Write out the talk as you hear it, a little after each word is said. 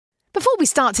we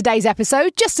start today's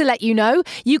episode, just to let you know,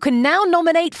 you can now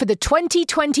nominate for the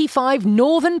 2025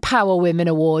 Northern Power Women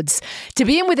Awards to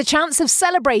be in with a chance of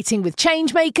celebrating with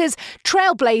changemakers,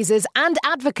 trailblazers and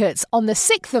advocates on the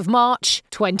 6th of March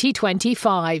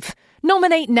 2025.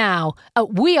 Nominate now at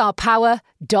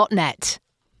wearepower.net.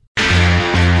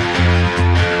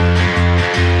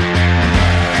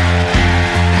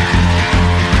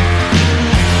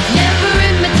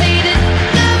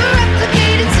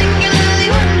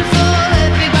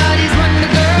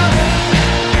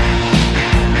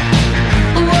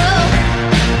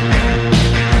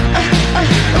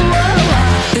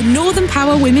 Northern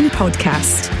Power Women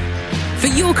Podcast. For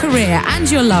your career and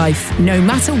your life, no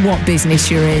matter what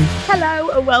business you're in. Hello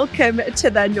and welcome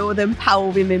to the Northern Power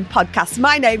Women Podcast.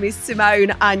 My name is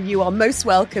Simone and you are most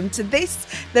welcome to this,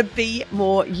 the Be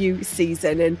More You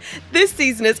season. And this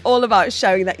season is all about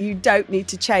showing that you don't need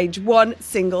to change one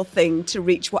single thing to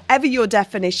reach whatever your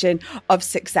definition of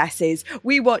success is.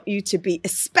 We want you to be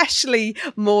especially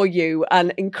more you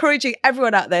and encouraging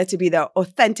everyone out there to be their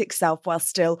authentic self while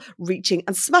still reaching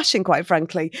and smashing, quite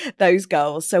frankly, those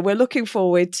goals. So we're looking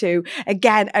forward to,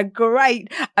 again, a great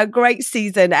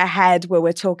season ahead where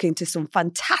we're talking to some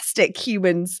fantastic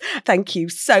humans. Thank you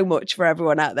so much for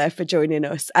everyone out there for joining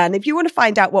us. And if you want to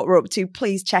find out what we're up to,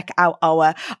 please check out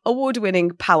our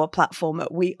award-winning power platform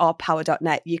at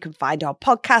wearepower.net. You can find our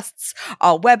podcasts,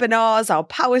 our webinars, our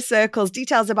power circles,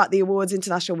 details about the awards,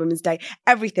 International Women's Day,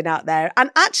 everything out there.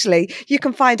 And actually, you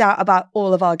can find out about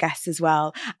all of our guests as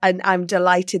well. And I'm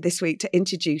delighted this week to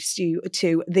introduce you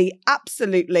to the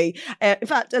absolutely in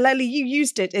fact, Lely, you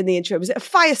used it in the intro. Was it a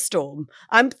firestorm?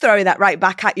 I'm throwing that right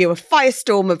back at you. A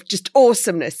firestorm of just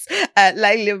awesomeness.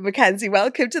 Layla McKenzie,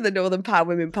 welcome to the Northern Power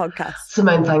Women Podcast.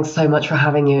 Simone, thanks so much for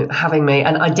having me.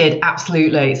 And I did,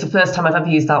 absolutely. It's the first time I've ever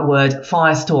used that word,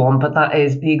 firestorm, but that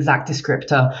is the exact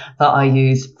descriptor that I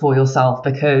use for yourself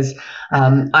because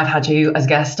I've had you as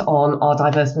guest on our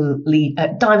Diverse and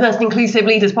Inclusive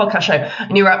Leaders podcast show,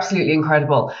 and you're absolutely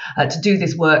incredible. To do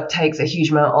this work takes a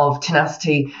huge amount of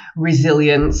tenacity,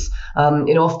 resilience.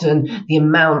 Often the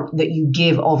amount that you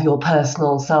give of your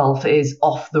personal self is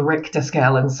off the Richter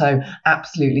scale, and so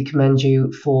absolutely commend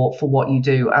you for what you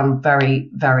do. I'm very,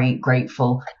 very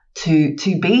grateful to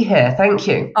be here. Thank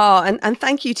you. Oh, and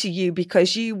thank you to you,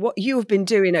 because what you have been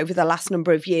doing over the last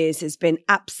number of years has been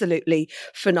absolutely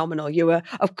phenomenal. You were,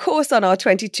 of course, on our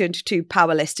 2022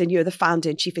 Power List, and you're the founder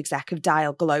and chief exec of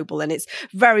Dial Global, and it's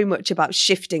very much about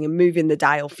shifting and moving the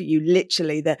dial for you.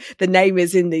 Literally, the name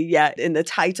is in the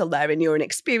title there, and you're an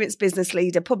experienced business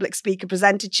leader, public speaker,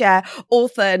 presenter, chair,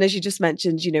 author, and as you just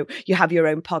mentioned, you have your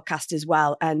own podcast as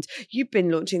well, and you've been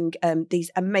launching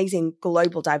these amazing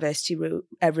global diversity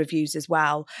reviews as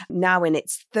well, now in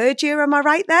its third year, am I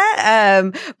right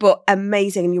there? But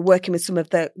amazing, and you're working with some of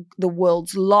the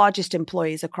world's largest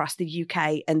employers across the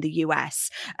UK and the US.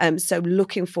 So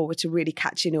looking forward to really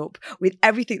catching up with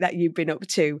everything that you've been up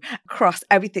to, across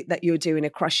everything that you're doing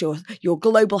across your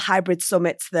global hybrid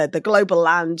summits, the global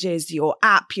lounges, your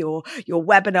app, your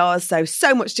webinars.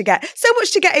 So much to get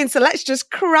in. So let's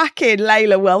just crack in.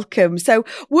 Layla, welcome. So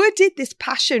where did this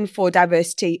passion for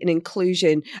diversity and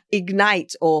inclusion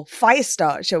ignite or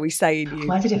firestart, shall we say, in you?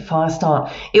 Where did it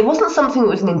firestart? It wasn't something that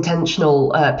was an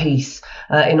intentional piece,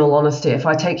 in all honesty. If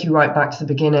I take you right back to the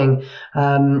beginning,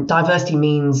 diversity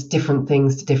means different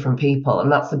things to different people, and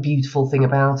that's the beautiful thing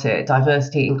about it.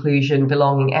 Diversity, inclusion,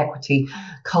 belonging, equity,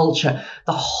 culture,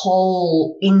 the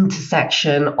whole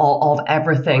intersection of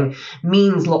everything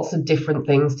means lots of different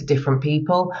things to different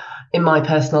people. In my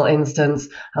personal instance,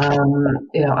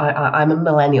 I'm a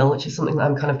millennial, which is something that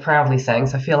I'm kind of proudly saying.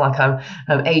 So I feel like I'm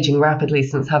aging rapidly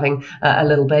since having a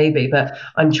little baby, but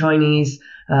I'm Chinese.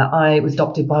 I was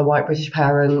adopted by white British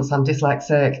parents. I'm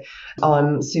dyslexic.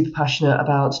 I'm super passionate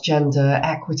about gender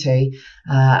equity.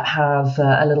 Have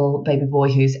a little baby boy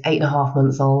who's 8.5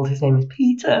 months old. His name is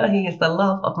Peter. He is the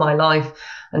love of my life,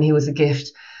 and he was a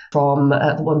gift from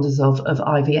the wonders of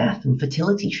IVF and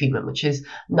fertility treatment, which is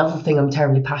another thing I'm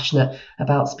terribly passionate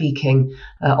about speaking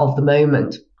of the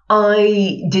moment.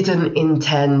 I didn't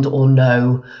intend or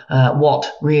know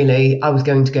what really I was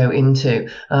going to go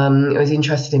into. I was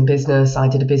interested in business. I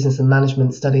did a business and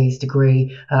management studies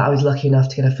degree. I was lucky enough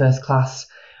to get a first class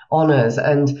honours,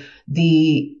 and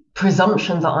the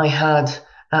presumption that I had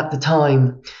at the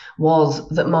time was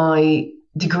that my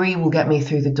degree will get me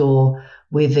through the door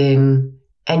within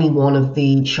any one of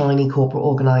the shiny corporate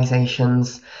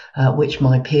organisations which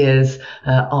my peers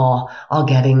are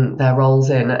getting their roles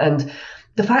in. And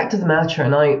the fact of the matter,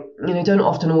 and I don't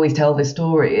often always tell this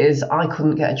story, is I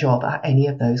couldn't get a job at any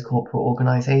of those corporate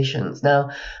organisations.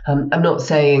 Now, I'm not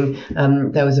saying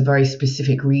there was a very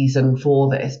specific reason for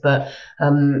this, but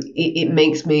it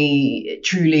makes me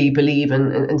truly believe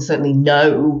and certainly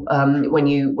know when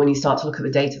you start to look at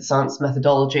the data science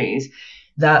methodologies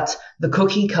that the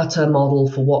cookie cutter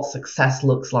model for what success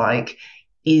looks like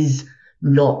is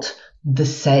not the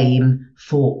same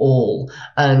for all.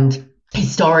 And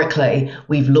historically,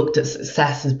 we've looked at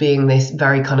success as being this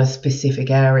very kind of specific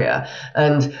area.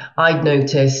 And I'd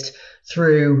noticed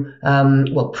through,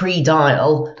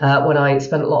 pre-Dial, when I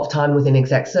spent a lot of time within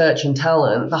exec search and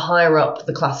talent, the higher up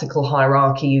the classical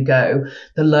hierarchy you go,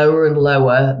 the lower and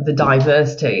lower the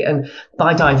diversity. And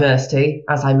by diversity,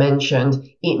 as I mentioned,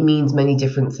 it means many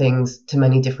different things to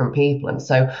many different people. And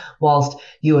so whilst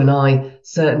you and I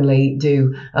certainly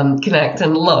do connect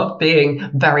and love being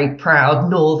very proud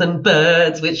northern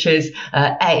birds, which is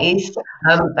ace,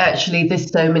 actually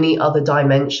there's so many other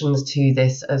dimensions to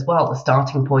this as well. The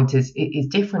starting point is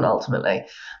different ultimately.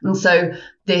 And so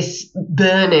this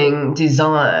burning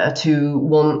desire to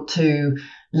want to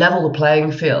level the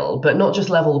playing field, but not just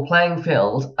level the playing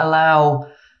field, allow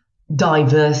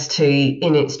diversity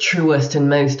in its truest and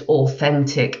most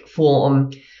authentic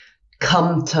form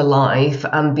come to life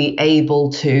and be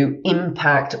able to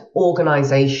impact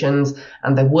organizations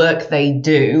and the work they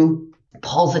do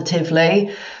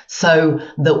positively so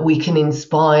that we can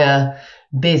inspire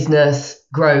business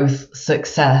growth,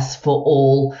 success for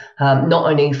all, not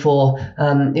only for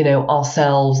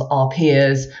ourselves, our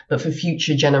peers, but for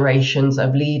future generations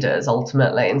of leaders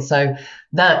ultimately. And so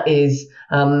that is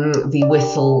the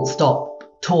whistle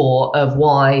stop tour of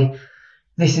why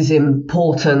this is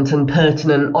important and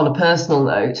pertinent on a personal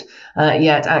note,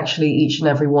 yet actually each and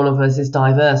every one of us is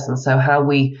diverse. And so how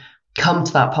we come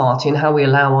to that party and how we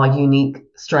allow our unique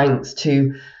strengths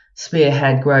to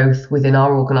spearhead growth within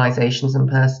our organisations and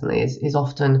personally is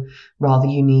often rather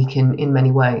unique in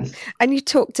many ways. And you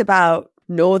talked about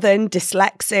Northern,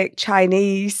 dyslexic,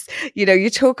 Chinese, you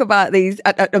talk about these,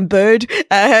 and bird,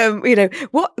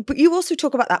 but you also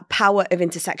talk about that power of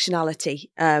intersectionality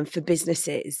for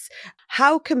businesses.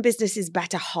 How can businesses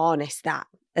better harness that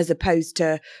as opposed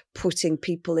to putting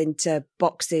people into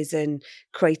boxes and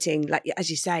creating, like, as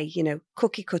you say,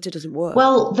 cookie cutter doesn't work?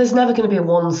 Well, there's never going to be a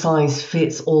one size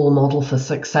fits all model for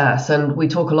success. And we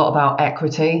talk a lot about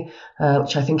equity,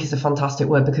 which I think is a fantastic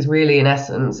word, because really, in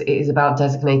essence, it is about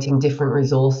designating different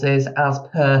resources as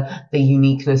per the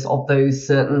uniqueness of those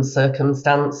certain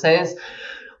circumstances.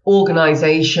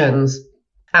 Organizations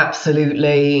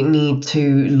absolutely need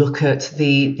to look at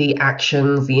the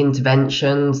actions, the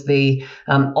interventions, the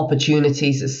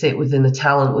opportunities that sit within the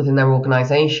talent within their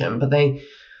organization, but they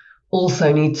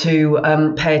also need to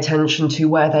pay attention to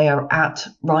where they are at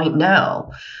right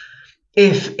now.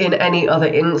 If in any other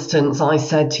instance I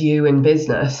said to you in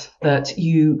business that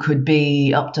you could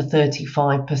be up to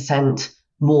 35%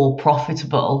 more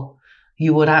profitable,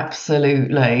 you would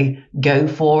absolutely go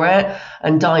for it.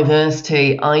 And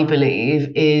diversity, I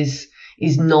believe, is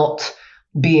not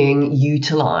being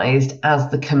utilized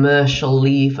as the commercial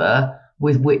lever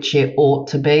with which it ought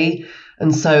to be.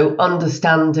 And so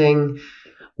understanding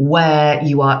where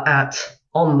you are at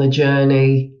on the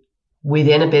journey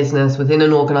within a business, within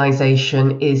an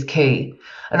organization is key.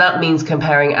 And that means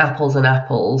comparing apples and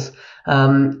apples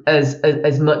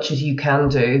as much as you can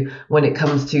do when it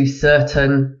comes to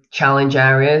certain challenge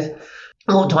areas.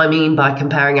 What do I mean by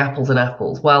comparing apples and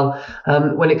apples? Well,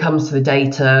 when it comes to the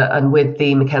data and with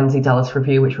the McKenzie Dallas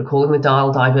review, which we're calling the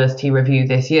Dial Diversity Review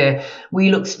this year, we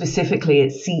look specifically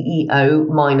at CEO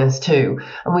 -2.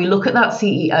 And we look at that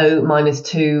CEO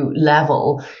 -2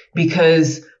 level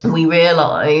because we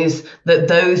realize that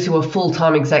those who are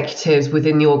full-time executives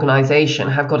within the organization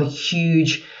have got a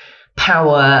huge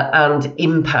power and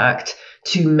impact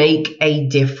to make a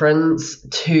difference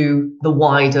to the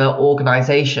wider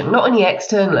organization, not only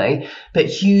externally, but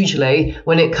hugely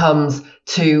when it comes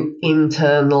to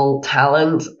internal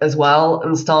talent as well,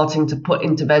 and starting to put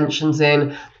interventions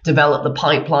in, develop the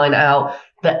pipeline out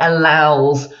that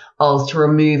allows us to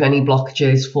remove any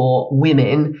blockages for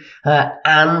women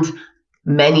and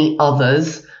many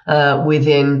others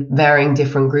within varying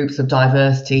different groups of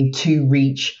diversity to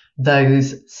reach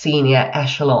those senior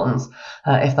echelons,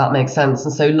 if that makes sense.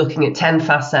 And so looking at 10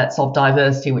 facets of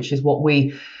diversity, which is what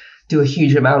we do a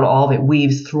huge amount of, it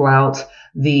weaves throughout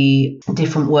the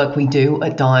different work we do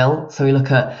at Dial. So we look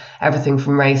at everything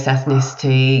from race,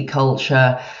 ethnicity,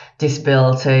 culture,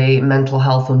 disability, mental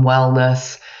health and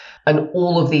wellness, And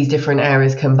all of these different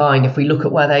areas combined, if we look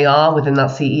at where they are within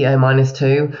that CEO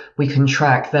 -2, we can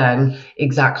track then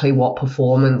exactly what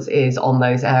performance is on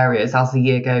those areas as the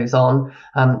year goes on.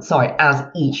 As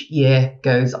each year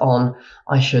goes on,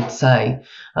 I should say.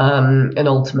 And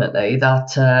ultimately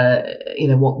that,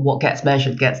 what gets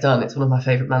measured gets done. It's one of my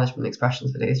favourite management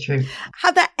expressions, but it is true.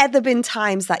 Have there ever been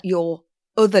times that your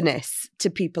otherness to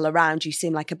people around you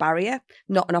seemed like a barrier,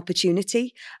 not an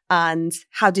opportunity? And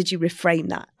how did you reframe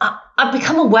that? I've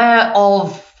become aware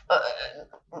of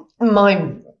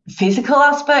my physical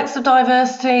aspects of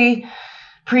diversity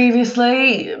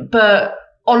previously, but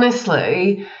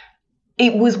honestly,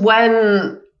 it was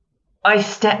when I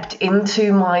stepped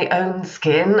into my own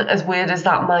skin, as weird as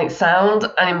that might sound,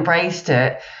 and embraced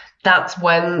it. That's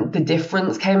when the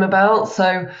difference came about.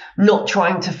 So not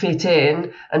trying to fit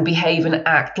in and behave and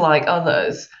act like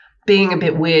others, being a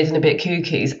bit weird and a bit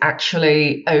kooky is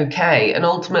actually okay. And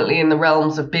ultimately in the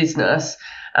realms of business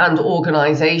and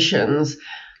organizations,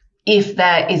 if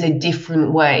there is a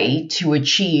different way to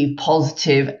achieve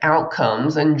positive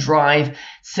outcomes and drive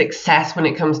success when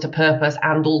it comes to purpose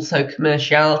and also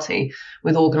commerciality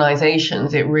with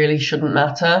organizations, it really shouldn't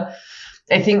matter.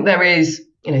 I think there is,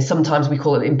 sometimes we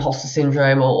call it imposter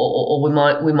syndrome, or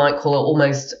we might call it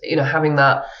almost, having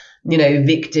that,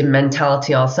 victim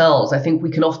mentality ourselves. I think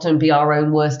we can often be our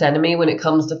own worst enemy when it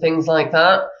comes to things like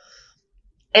that.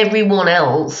 Everyone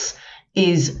else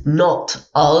is not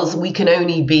us. We can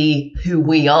only be who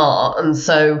we are. And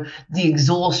so the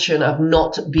exhaustion of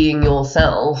not being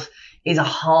yourself is a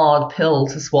hard pill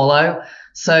to swallow.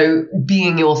 So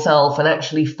being yourself and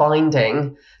actually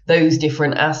finding those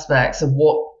different aspects of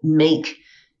what make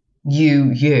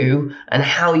you and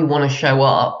how you want to show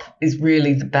up is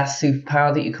really the best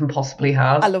superpower that you can possibly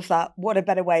have. I love that. What a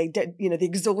better way, the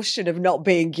exhaustion of not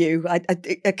being you. I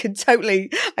can totally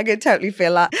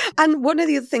feel that. And one of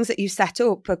the other things that you set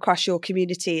up across your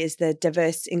community is the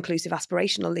diverse, inclusive,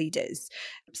 aspirational leaders.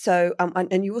 So,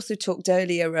 and you also talked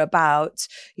earlier about,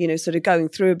 sort of going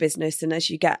through a business, and as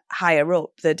you get higher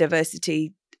up, the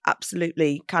diversity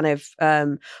absolutely kind of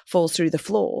falls through the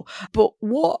floor. But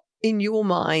what, in your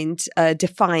mind,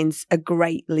 defines a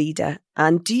great leader?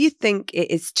 And do you think it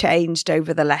has changed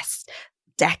over the last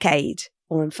decade,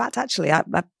 or in fact, actually,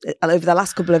 over the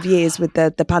last couple of years with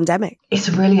the pandemic? It's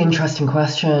a really interesting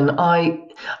question. I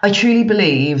truly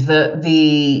believe that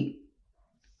the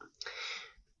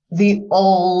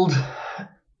old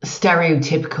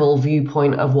stereotypical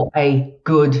viewpoint of what a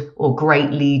good or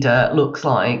great leader looks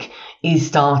like is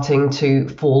starting to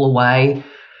fall away.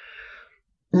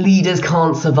 Leaders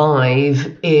can't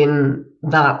survive in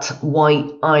that white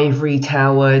ivory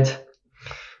towered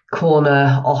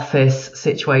corner office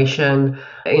situation.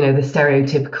 The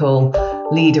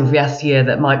stereotypical leader of yesteryear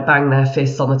that might bang their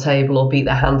fists on the table or beat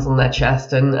their hands on their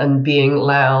chest and being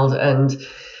loud and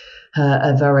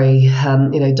very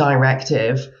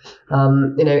directive.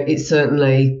 It's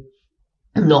certainly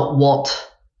not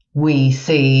what we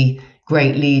see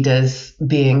great leaders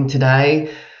being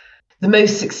today. The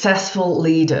most successful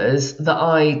leaders that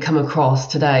I come across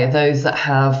today are those that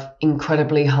have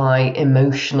incredibly high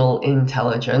emotional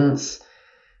intelligence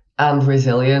and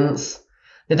resilience.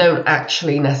 They don't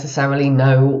actually necessarily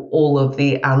know all of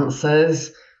the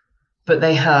answers, but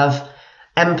they have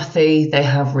empathy, they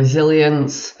have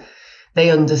resilience, they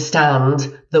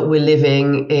understand that we're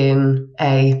living in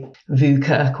a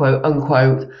VUCA, quote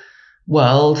unquote,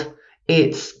 world.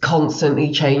 It's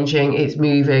constantly changing, it's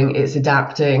moving, it's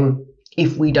adapting.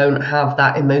 If we don't have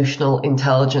that emotional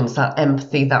intelligence, that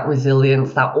empathy, that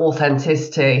resilience, that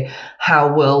authenticity,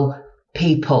 how will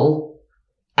people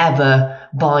ever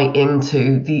buy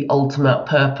into the ultimate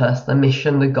purpose, the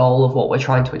mission, the goal of what we're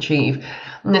trying to achieve?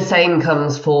 And the same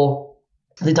comes for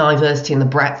the diversity and the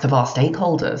breadth of our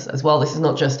stakeholders as well. This is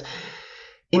not just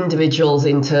individuals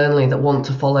internally that want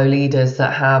to follow leaders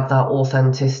that have that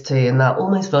authenticity and that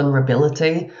almost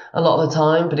vulnerability a lot of the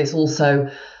time, but it's also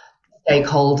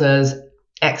stakeholders,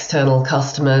 external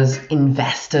customers,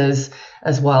 investors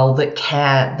as well, that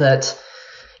care that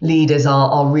leaders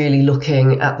are really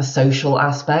looking at the social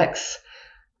aspects.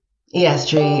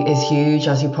 ESG is huge,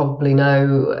 as you probably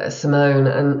know, Simone,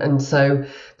 and so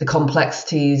the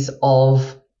complexities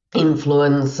of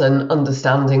influence and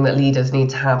understanding that leaders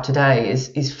need to have today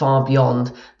is far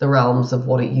beyond the realms of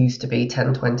what it used to be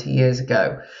 10, 20 years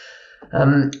ago.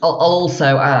 I'll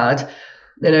also add,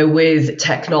 with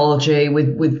technology,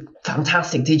 with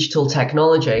fantastic digital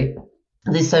technology,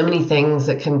 there's so many things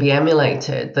that can be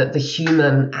emulated that the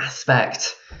human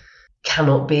aspect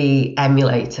cannot be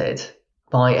emulated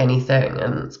by anything.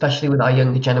 And especially with our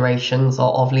younger generations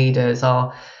of leaders,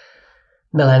 our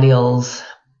millennials,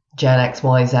 Gen X,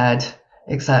 Y, Z,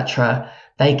 etc.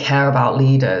 They care about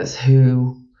leaders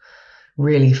who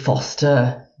really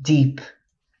foster deep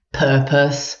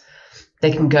purpose.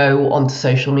 They can go onto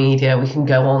social media. We can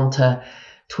go on to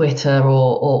Twitter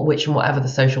or which and whatever the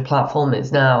social platform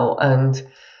is now and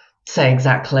say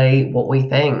exactly what we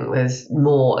think. There's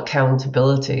more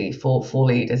accountability for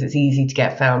leaders. It's easy to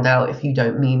get found out if you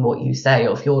don't mean what you say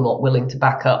or if you're not willing to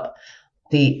back up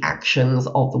the actions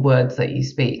of the words that you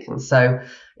speak. And so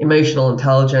emotional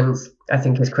intelligence, I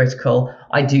think, is critical.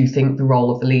 I do think the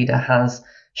role of the leader has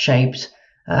shaped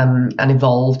and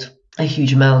evolved a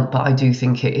huge amount, but I do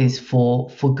think it is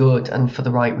for good and for the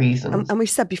right reasons. And we've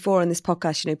said before on this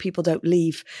podcast, people don't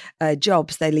leave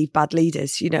jobs, they leave bad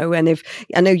leaders, and if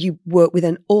I know you work with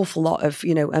an awful lot of,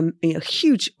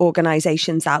 huge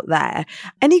organizations out there,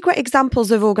 any great examples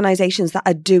of organizations that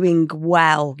are doing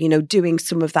well, doing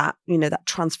some of that, that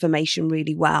transformation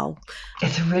really well?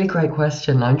 It's a really great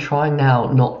question. I'm trying now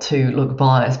not to look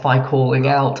biased by calling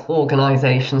out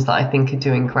organizations that I think are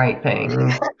doing great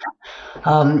things.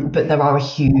 But there are a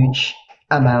huge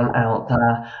amount out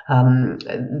there.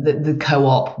 The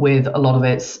Co-op, with a lot of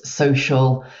its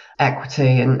social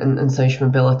equity and social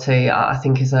mobility, I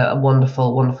think is a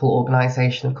wonderful, wonderful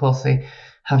organisation. Of course, they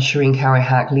have Shireen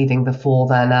Carey-Hack leading the four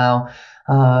there now.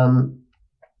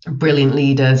 Brilliant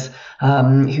leaders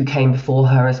who came before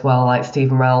her as well, like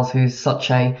Stephen Rowles, who's such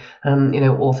a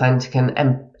authentic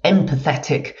and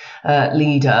empathetic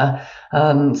leader.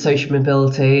 Social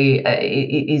mobility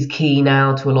is key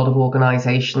now to a lot of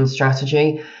organisations'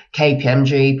 strategy.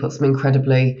 KPMG put some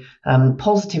incredibly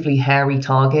positively hairy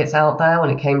targets out there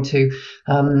when it came to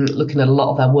looking at a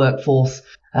lot of their workforce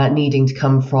needing to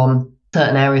come from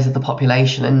certain areas of the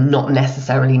population and not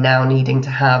necessarily now needing to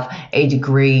have a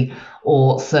degree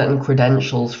or certain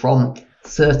credentials from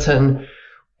certain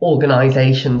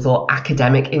organisations or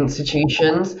academic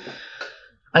institutions.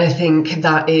 And I think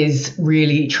that is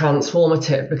really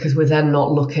transformative because we're then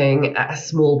not looking at a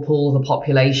small pool of the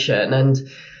population and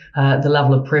the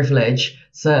level of privilege,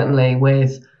 certainly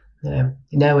with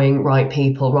knowing right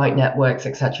people, right networks,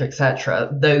 etc.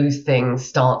 Those things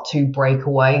start to break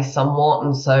away somewhat.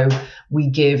 And so we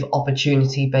give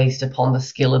opportunity based upon the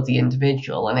skill of the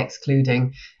individual and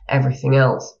excluding everything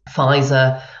else.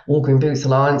 Pfizer, Walgreen Boots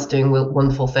Alliance doing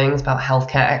wonderful things about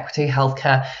healthcare equity.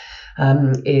 Healthcare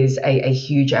is a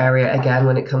huge area, again,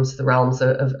 when it comes to the realms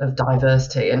of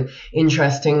diversity. And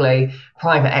interestingly,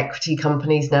 private equity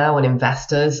companies now and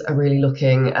investors are really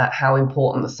looking at how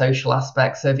important the social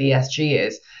aspects of ESG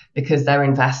is, because their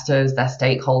investors, their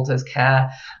stakeholders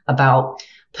care about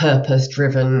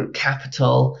purpose-driven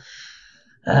capital.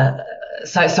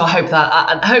 So I hope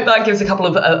that gives a couple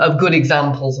of good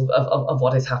examples of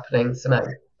what is happening,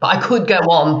 Simone. But I could go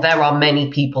on. There are many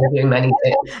people doing many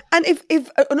things. And if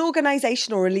an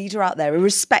organisation or a leader out there,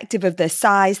 irrespective of their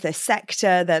size, their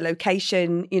sector, their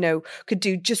location, could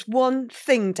do just one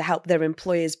thing to help their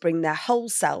employers bring their whole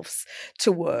selves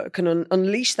to work and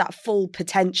unleash that full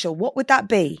potential, what would that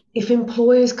be? If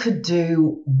employers could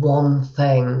do one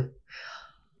thing,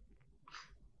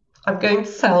 I'm going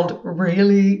to sound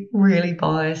really, really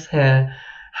biased here.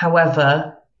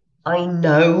 However, I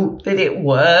know that it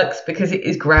works because it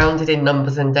is grounded in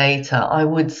numbers and data. I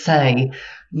would say,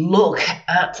 look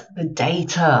at the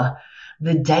data.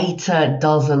 The data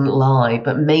doesn't lie,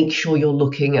 but make sure you're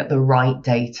looking at the right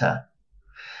data.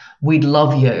 We'd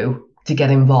love you to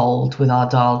get involved with our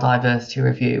Dial Diversity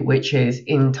Review, which is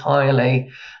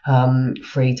entirely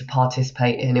free to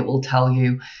participate in. It will tell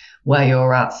you where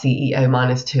you're at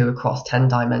CEO-2 across 10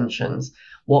 dimensions.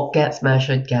 What gets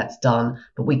measured gets done,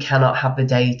 but we cannot have the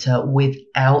data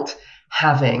without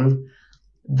having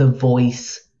the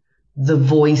voice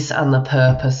and the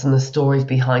purpose and the stories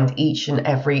behind each and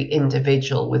every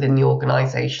individual within the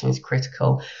organization is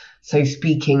critical. So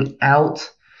speaking out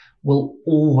will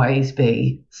always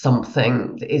be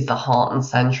something that is the heart and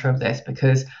center of this,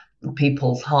 because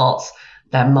people's hearts,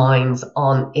 their minds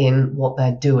aren't in what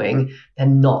they're doing. They're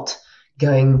not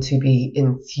going to be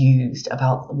enthused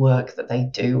about the work that they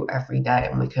do every day,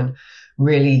 and we can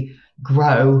really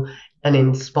grow and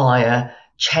inspire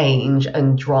change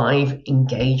and drive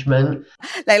engagement.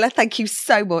 Layla, thank you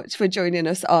so much for joining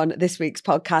us on this week's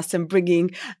podcast and bringing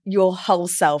your whole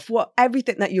self,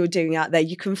 everything that you're doing out there.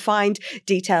 You can find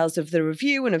details of the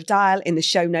review and of Dial in the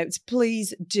show notes.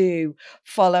 Please do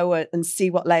follow and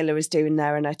see what Layla is doing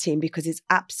there and her team, because it's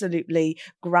absolutely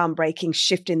groundbreaking,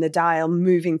 shifting the dial,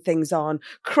 moving things on,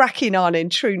 cracking on in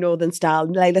true Northern style.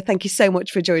 Layla, thank you so much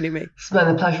for joining me.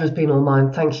 Simone, the pleasure has been all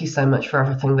mine. Thank you so much for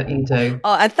everything that you do.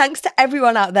 And thanks to everyone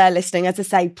everyone out there listening, as I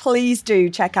say, please do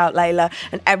check out Layla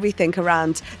and everything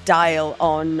around Dial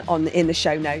on in the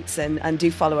show notes, and do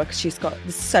follow her, because she's got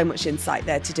so much insight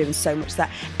there to do, and so much that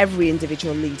every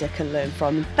individual leader can learn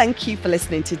from. Thank you for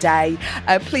listening today.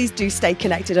 Please do stay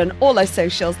connected on all our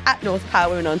socials at North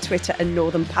Power Women on Twitter and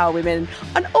Northern Power Women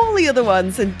on all the other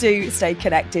ones, and do stay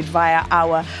connected via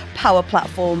our Power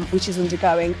platform, which is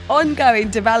undergoing ongoing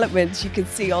developments. You can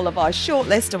see all of our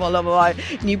shortlist of all of our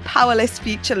new Power List,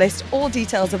 Future List, all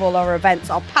details of all our events,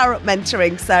 our Power Up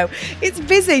mentoring. So it's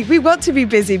busy. We want to be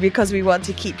busy because we want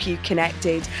to keep you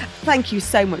connected. Thank you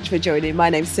so much for joining. My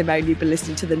name's Simone. You've been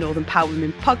listening to the Northern Power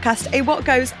Women podcast, a What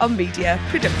Goes On Media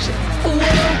production.